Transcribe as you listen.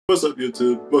What's up,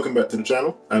 YouTube? Welcome back to the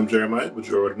channel. I'm Jeremiah, but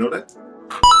you already know that.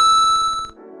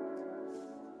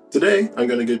 Today, I'm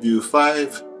going to give you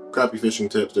 5 crappie fishing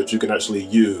tips that you can actually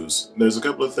use. There's a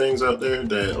couple of things out there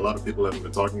that a lot of people haven't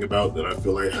been talking about that I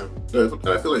feel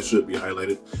like should be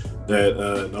highlighted,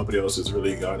 that nobody else has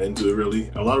really gone into. Really,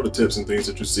 a lot of the tips and things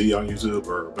that you see on YouTube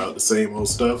are about the same old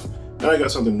stuff, and I got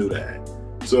something new to add.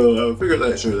 So I figured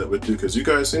I'd share that with you because you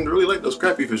guys seem to really like those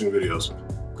crappie fishing videos.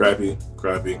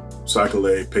 Crappie,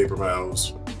 cyclade, paper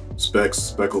mouths, specks,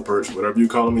 speckled perch, whatever you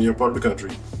call them in your part of the country.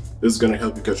 This is going to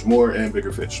help you catch more and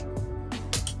bigger fish.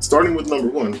 Starting with number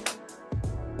 1,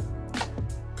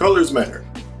 colors matter.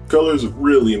 Colors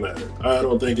really matter. I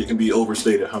don't think it can be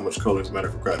overstated how much colors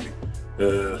matter for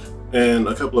crappie. And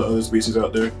a couple of other species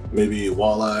out there, maybe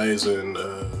walleyes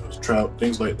and trout,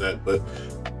 things like that, but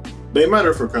they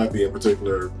matter for crappie in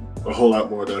particular a whole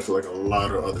lot more than I feel like a lot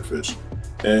of other fish.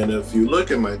 And if you look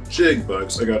at my jig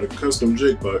box, I got a custom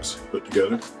jig box put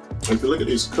together. And if you look at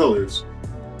these colors,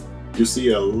 you see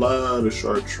a lot of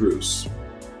chartreuse,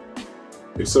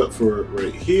 except for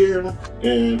right here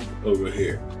and over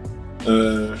here.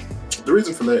 The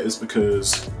reason for that is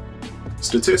because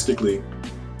statistically,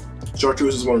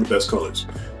 chartreuse is one of the best colors.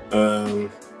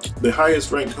 The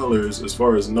highest ranked colors as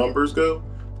far as numbers go,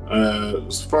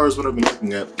 as far as what I've been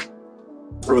looking at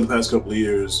over the past couple of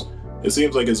years, it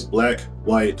seems like it's black,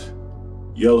 white,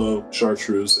 yellow,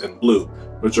 chartreuse, and blue,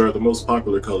 which are the most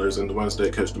popular colors and the ones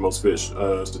that catch the most fish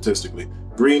statistically.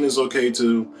 Green is okay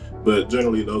too, but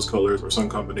generally those colors, or some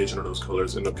combination of those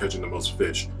colors, end up catching the most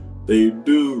fish. They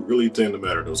do really tend to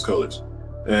matter, those colors.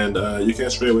 And you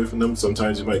can't stray away from them.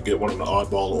 Sometimes you might get one of the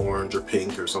oddball orange or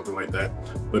pink or something like that.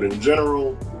 But in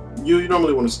general, you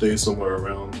normally want to stay somewhere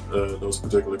around those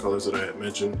particular colors that I had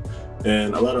mentioned.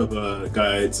 And a lot of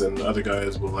guides and other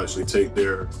guys will actually take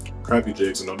their crappie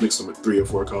jigs and they'll mix them with 3 or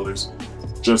 4 colors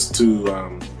just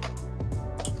to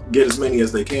get as many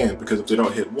as they can, because if they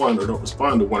don't hit one or don't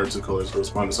respond to 1 or 2 colors, they'll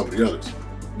respond to some of the others.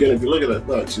 Again, if you look at that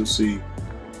box, you'll see,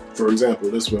 for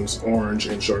example, this one's orange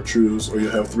and chartreuse, or you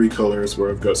have 3 colors where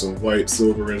I've got some white,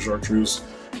 silver, and chartreuse.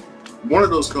 One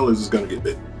of those colors is going to get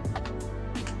bit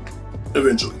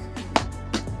eventually.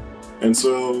 And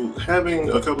so having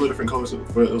a couple of different colors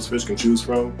that those fish can choose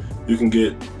from, you can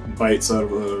get bites out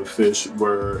of a fish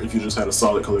where if you just had a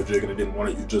solid color jig and it didn't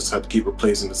want it, you just have to keep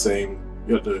replacing the same.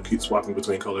 You have to keep swapping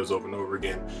between colors over and over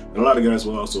again. And a lot of guys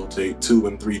will also take 2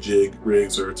 and 3 jig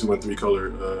rigs or 2 and 3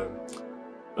 color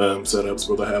setups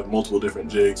where they'll have multiple different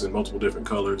jigs and multiple different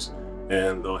colors,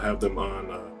 and they'll have them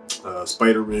on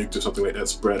spider rigs or something like that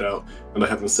spread out, and they'll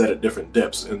have them set at different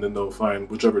depths, and then they'll find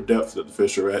whichever depth that the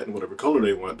fish are at and whatever color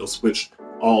they want, they'll switch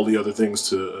all the other things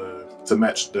to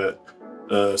match that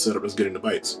setup that's getting the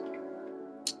bites.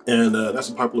 And that's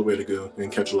a popular way to go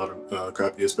and catch a lot of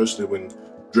crappie, especially when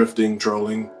drifting,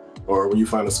 trolling, or when you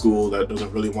find a school that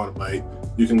doesn't really want to bite.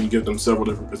 You can give them several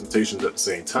different presentations at the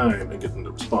same time and get them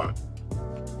to respond.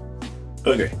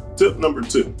 Okay, tip number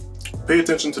 2, pay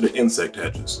attention to the insect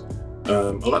hatches.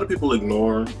 A lot of people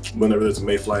ignore whenever there's a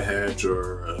mayfly hatch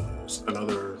or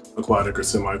another aquatic or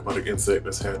semi-aquatic insect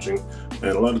that's hatching,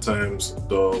 and a lot of times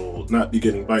they'll not be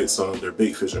getting bites on their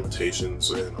bait fish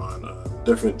imitations and on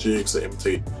different jigs that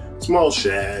imitate small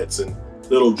shads and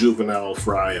little juvenile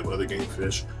fry of other game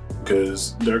fish,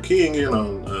 because they're keying in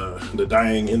on the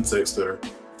dying insects that are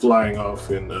flying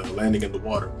off and landing in the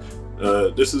water.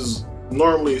 This is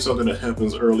normally something that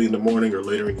happens early in the morning or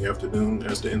later in the afternoon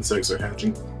as the insects are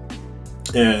hatching.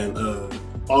 And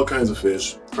all kinds of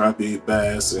fish, crappie,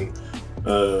 bass, and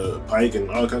pike, and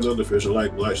all kinds of other fish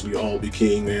alike will actually all be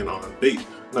keying in on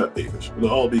not bait fish, they'll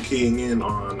all be keying in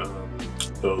on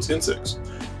those insects.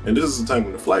 And this is the time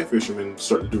when the fly fishermen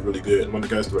start to do really good, and when the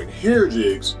guys throwing hair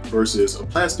jigs versus a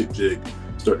plastic jig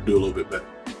start to do a little bit better.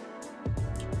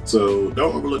 So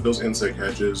don't overlook those insect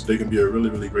hatches. They can be a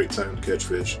really great time to catch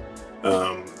fish.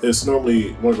 It's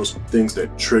normally one of those things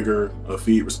that trigger a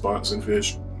feed response in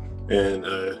fish, and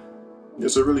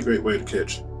it's a really great way to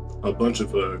catch a bunch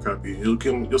of crappie.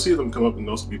 You'll see them come up and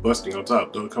they'll be busting on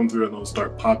top. They'll come through and they'll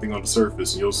start popping on the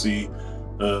surface, and you'll see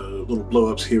little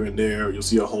blow-ups here and there. You'll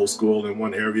see a whole school in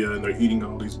one area and they're eating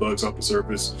all these bugs off the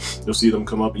surface. You'll see them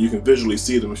come up and you can visually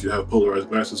see them if you have polarized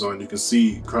glasses on. You can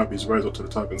see crappies rise up to the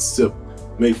top and sip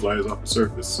mayflies off the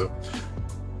surface. So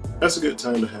that's a good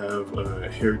time to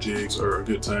have hair jigs, or a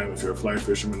good time if you're a fly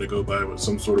fisherman to go by with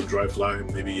some sort of dry fly,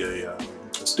 maybe a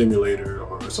a stimulator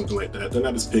or something like that, they're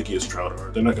not as picky as trout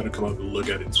are. They're not going to come up and look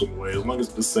at it and swim away. As long as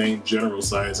it's the same general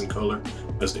size and color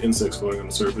as the insects floating on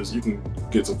the surface, you can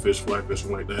get some fish fly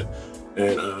fishing like that.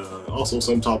 And also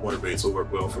some topwater baits will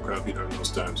work well for crappie during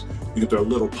those times. You can throw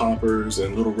little poppers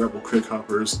and little rebel crick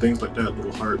hoppers, things like that,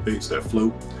 little hard baits that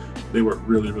float. They work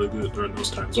really, really good during those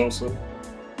times also.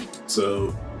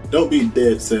 So don't be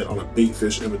dead set on a bait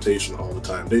fish imitation all the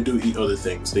time. They do eat other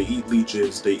things. They eat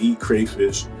leeches, they eat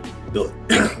crayfish, they'll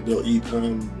eat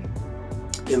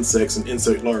insects and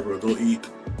insect larvae, they'll eat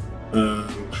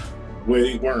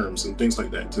worms and things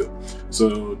like that too.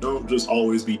 So don't just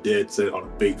always be dead set on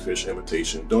a bait fish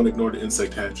imitation. Don't ignore the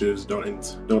insect hatches,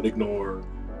 don't ignore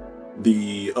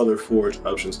the other forage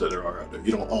options that there are out there.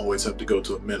 You don't always have to go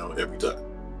to a minnow every time.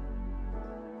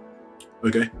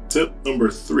 Okay, tip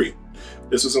number 3.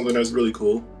 This is something that's really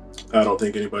cool. I don't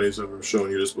think anybody's ever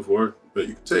shown you this before, but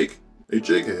you can take a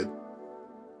jig head,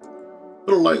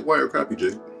 little light wire crappie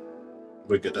jig. Let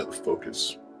me get that to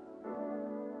focus.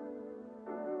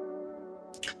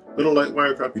 Little light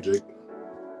wire crappie jig.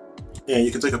 And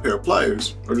you can take a pair of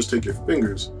pliers or just take your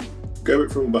fingers, grab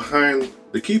it from behind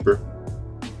the keeper,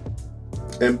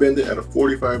 and bend it at a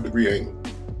 45-degree angle.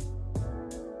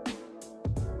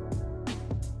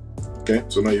 Okay,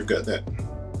 so now you've got that.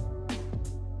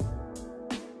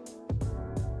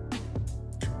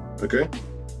 Okay,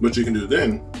 what you can do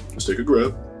then is take a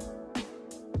grub,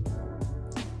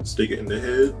 stick it in the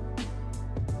head,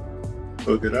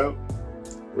 hook it out,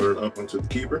 run it up onto the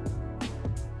keeper,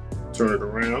 turn it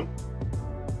around,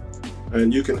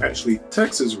 and you can actually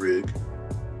Texas rig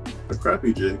a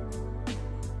crappie jig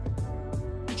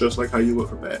just like how you would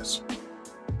for bass.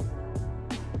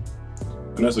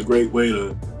 And that's a great way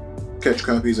to catch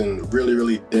crappies in really,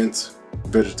 really dense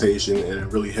vegetation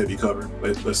and really heavy cover.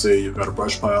 Let's say you've got a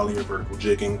brush pile and you're vertical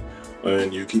jigging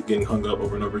and you keep getting hung up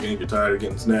over and over again, you're tired of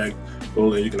getting snagged. Well,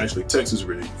 then you can actually Texas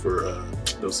rig for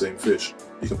those same fish.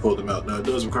 You can pull them out. Now it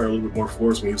does require a little bit more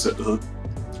force when you set the hook,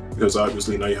 because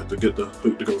obviously now you have to get the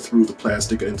hook to go through the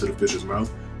plastic into the fish's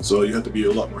mouth. So you have to be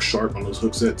a lot more sharp on those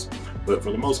hook sets. But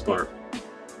for the most part,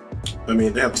 I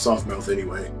mean, they have a soft mouth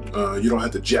anyway. You don't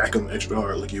have to jack them extra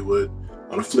hard like you would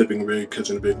on a flipping rig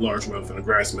catching a big largemouth in a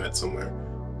grass mat somewhere.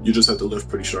 You just have to lift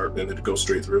pretty sharp and it goes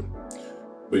straight through.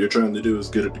 What you're trying to do is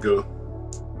get it to go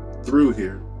through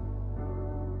here,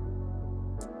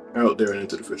 out there and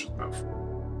into the fish's mouth.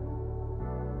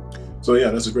 So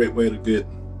yeah, that's a great way to get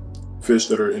fish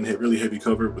that are in really heavy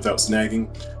cover without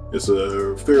snagging. It's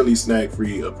a fairly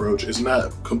snag-free approach. It's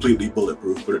not completely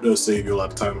bulletproof, but it does save you a lot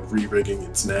of time of re-rigging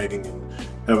and snagging and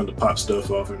having to pop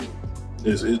stuff off, and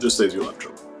it just saves you a lot of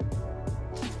trouble.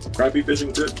 Crappie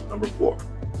fishing tip number 4.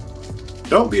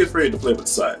 Don't be afraid to play with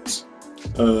size.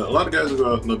 A lot of guys will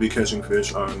go out and they'll be catching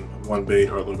fish on one bait,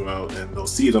 or they'll go out and they'll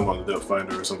see them on the depth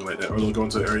finder or something like that, or they'll go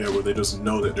into an area where they just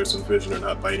know that there's some fish and they're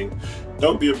not biting.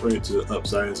 Don't be afraid to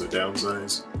upsize or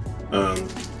downsize.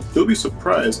 You'll be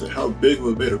surprised at how big of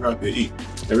a bait a crappie eat.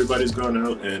 Everybody's gone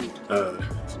out and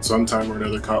sometime or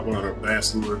another caught one on a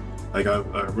bass lure. Like I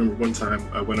remember one time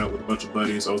I went out with a bunch of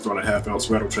buddies. I was throwing a 1/2-ounce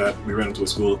rattle trap. We ran into a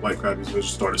school of white crappies and we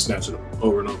just started snatching them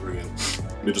over and over again.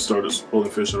 We just started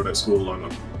pulling fish out of that school on a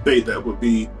bait that would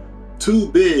be too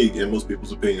big in most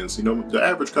people's opinions. You know, the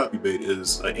average crappie bait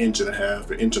is 1.5 inches,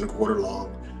 1.25 inches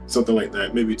long, something like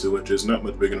that, maybe 2 inches, not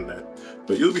much bigger than that.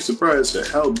 But you'll be surprised at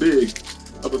how big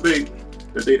of a bait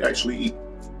that they'd actually eat.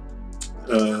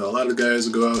 A lot of guys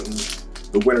will go out in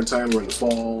the winter time or in the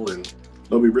fall and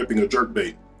they'll be ripping a jerk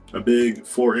bait, a big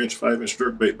 4-inch, 5-inch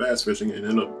jerk bait bass fishing, and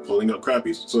end up pulling up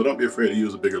crappies. So don't be afraid to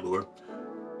use a bigger lure.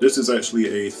 This is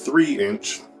actually a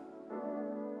 3-inch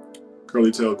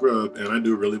curly tail grub, and I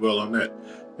do really well on that.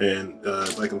 And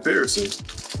by comparison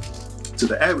to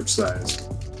the average size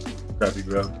crappie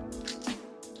grub,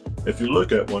 if you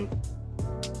look at one,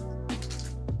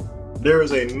 there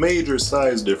is a major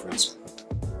size difference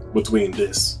between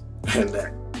this and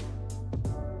that.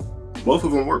 Both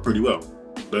of them work pretty well.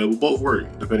 They will both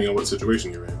work depending on what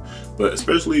situation you're in. But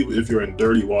especially if you're in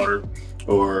dirty water,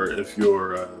 or if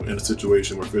you're in a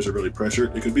situation where fish are really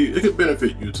pressured, it could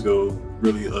benefit you to go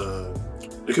really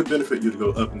it could benefit you to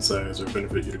go up in size or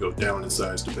benefit you to go down in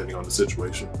size depending on the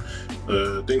situation.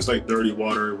 Things like dirty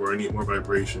water where I need more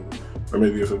vibration, or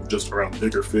maybe if I'm just around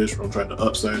bigger fish where I'm trying to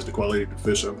upsize the quality of the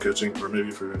fish I'm catching, or maybe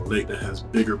if you're in a lake that has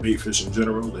bigger bait fish in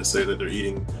general, let's say that they're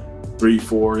eating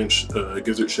 3-4 inch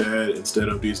gizzard shad instead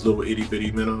of these little itty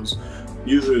bitty minnows,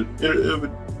 usually it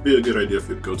would be a good idea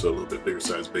for you to go to a little bit bigger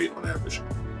size bait on average.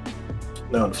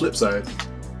 Now on the flip side,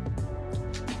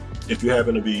 if you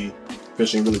happen to be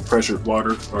fishing really pressured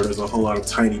water, or there's a whole lot of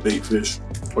tiny bait fish,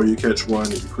 or you catch one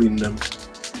and you clean them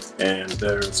and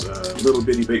there's a little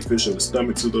bitty bait fish in the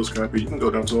stomachs of those crappie, you can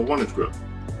go down to a 1-inch grub.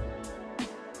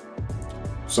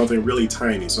 Something really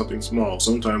tiny, something small,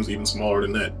 sometimes even smaller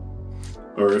than that.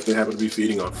 Or if they happen to be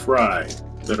feeding on fry,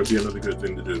 that'll be another good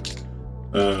thing to do.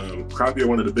 Crappie are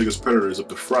one of the biggest predators of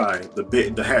the fry, the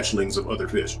hatchlings of other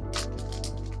fish.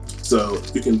 So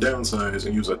you can downsize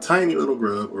and use a tiny little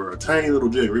grub or a tiny little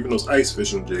jig, or even those ice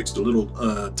fishing jigs, the little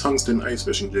tungsten ice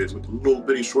fishing jigs with the little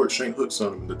bitty short shank hooks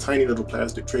on them, the tiny little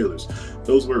plastic trailers.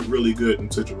 Those work really good in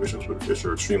situations where the fish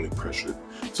are extremely pressured.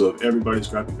 So if everybody's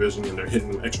crappie fishing and they're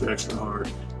hitting them extra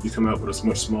hard, you come out with a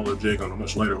much smaller jig on a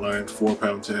much lighter line,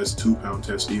 4-pound test, 2-pound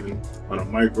test even, on a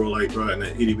micro light rod and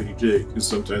that itty bitty jig can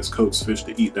sometimes coax fish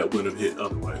to eat that wouldn't have hit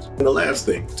otherwise. And the last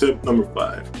thing, tip number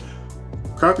 5.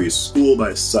 Crappies school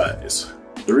by size.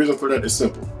 The reason for that is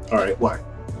simple. Alright, why?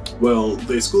 Well,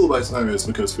 they school by size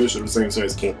because fish of the same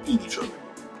size can't eat each other.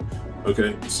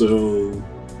 Okay, so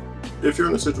if you're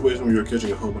in a situation where you're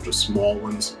catching a whole bunch of small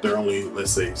ones, they're only,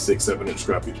 let's say, 6-7 inch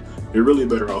crappies, you're really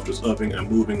better off just upping and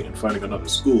moving and finding another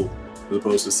school as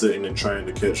opposed to sitting and trying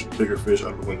to catch bigger fish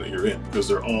out of the one that you're in, because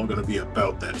they're all going to be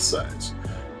about that size.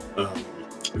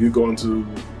 If you go into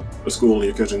a school and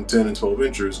you're catching 10 and 12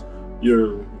 inchers,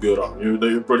 you're good on.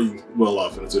 You're pretty well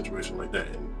off in a situation like that,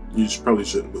 and you probably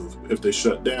shouldn't move. If they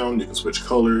shut down, you can switch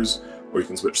colors, or you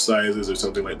can switch sizes or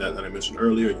something like that I mentioned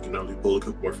earlier. You can only pull a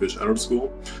couple more fish out of the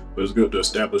school, but it's good to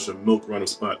establish a milk run of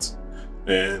spots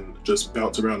and just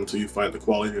bounce around until you find the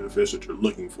quality of the fish that you're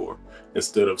looking for,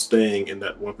 instead of staying in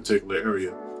that one particular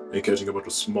area and catching a bunch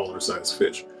of smaller size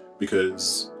fish,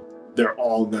 because they're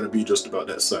all going to be just about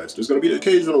that size. There's going to be the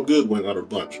occasional good one out of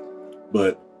the bunch,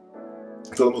 but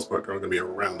for the most part, they're all going to be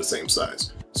around the same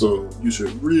size. So you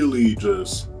should really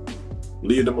just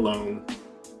leave them alone,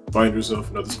 find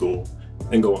yourself another school,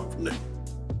 and go on from there.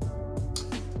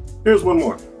 Here's one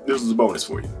more. This is a bonus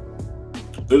for you.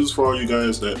 This is for all you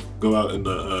guys that go out in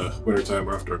the wintertime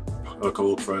or after a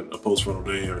cold front, a post-frontal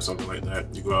day or something like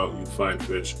that. You go out and you find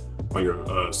fish on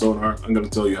your sonar. I'm going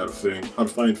to tell you how to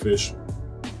find fish,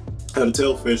 how to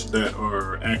tell fish that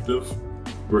are active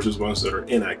versus ones that are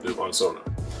inactive on sonar.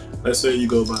 Let's say you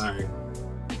go by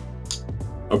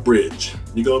a bridge.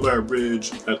 You go by a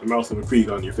bridge at the mouth of a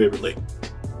creek on your favorite lake,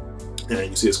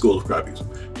 and you see a school of crappies,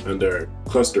 and they're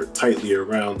clustered tightly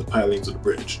around the pilings of the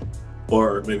bridge.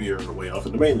 Or maybe you're way off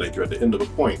in the main lake, you're at the end of a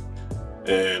point,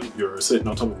 and you're sitting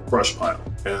on top of a brush pile,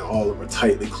 and all of them are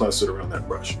tightly clustered around that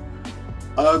brush.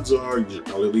 Odds are you should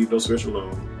probably leave those fish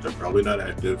alone. They're probably not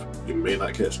active. You may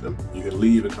not catch them. You can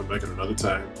leave and come back at another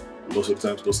time. Most of the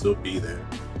times they'll still be there.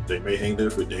 They may hang there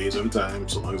for days at a time,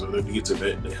 so long as other needs are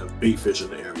met. They have bait fish in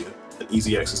the area and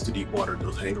easy access to deep water.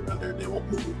 They'll hang around there and they won't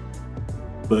move.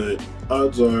 But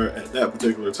odds are at that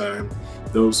particular time,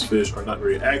 those fish are not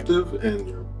very active and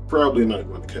you're probably not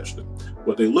going to catch them.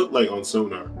 What they look like on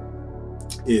sonar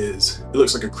is, it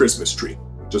looks like a Christmas tree,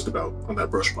 just about, on that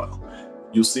brush pile.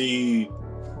 You'll see,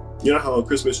 you know how a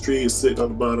Christmas tree is sitting on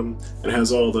the bottom and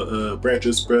has all the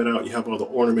branches spread out, you have all the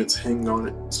ornaments hanging on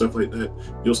it, stuff like that.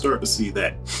 You'll start to see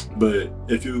that. But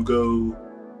if you go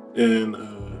in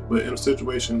a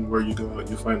situation where you go out,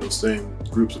 you find those same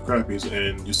groups of crappies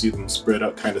and you see them spread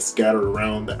out, kind of scattered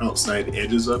around the outside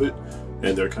edges of it,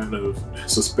 and they're kind of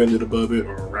suspended above it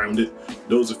or around it,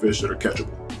 those are fish that are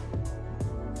catchable.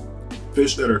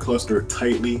 Fish that are clustered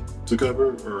tightly to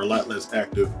cover are a lot less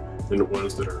active than the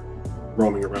ones that are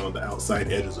roaming around the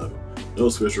outside edges of it.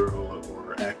 Those fish are a lot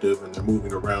more active and they're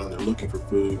moving around, they're looking for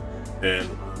food, and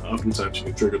oftentimes you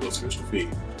can trigger those fish to feed.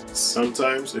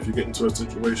 Sometimes if you get into a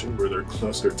situation where they're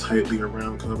clustered tightly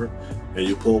around cover and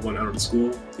you pull one out of the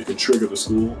school, you can trigger the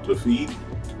school to feed,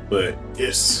 but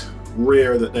it's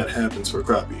rare that that happens for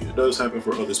crappie. It does happen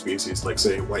for other species, like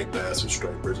say white bass or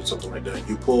stripers or something like that.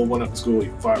 You pull one out of the school,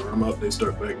 you fire them up, they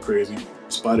start acting crazy.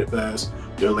 Spotted bass,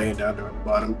 they're laying down there on the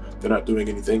bottom, they're not doing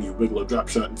anything. You wiggle a drop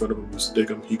shot in front of them, you stick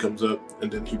him, he comes up,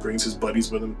 and then he brings his buddies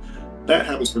with him. That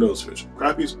happens for those fish.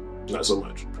 Crappies, not so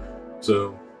much.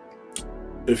 So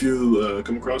if you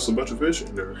come across a bunch of fish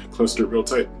and they're clustered real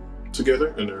tight together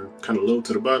and they're kind of low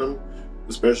to the bottom,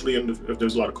 especially if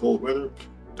there's a lot of cold weather,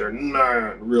 they're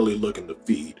not really looking to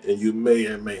feed, and you may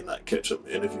or may not catch them.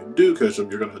 And if you do catch them,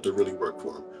 you're gonna have to really work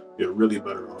for them. You're really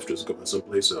better off just going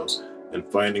someplace else and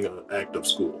finding an active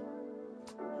school.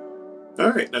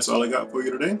 Alright, that's all I got for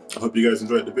you today. I hope you guys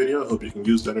enjoyed the video. I hope you can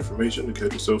use that information to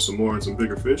catch yourself some more and some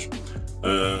bigger fish.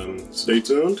 Stay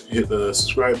tuned, hit the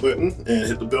subscribe button, and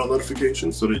hit the bell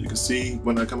notification so that you can see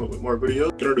when I come up with more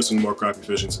videos. Gonna do some more crappie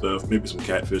fishing stuff, maybe some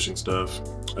cat fishing stuff,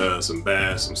 some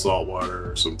bass, some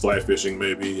saltwater, some fly fishing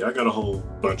maybe. I got a whole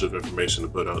bunch of information to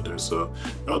put out there, so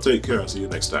y'all take care. I'll see you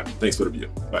next time. Thanks for the view.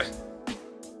 Bye.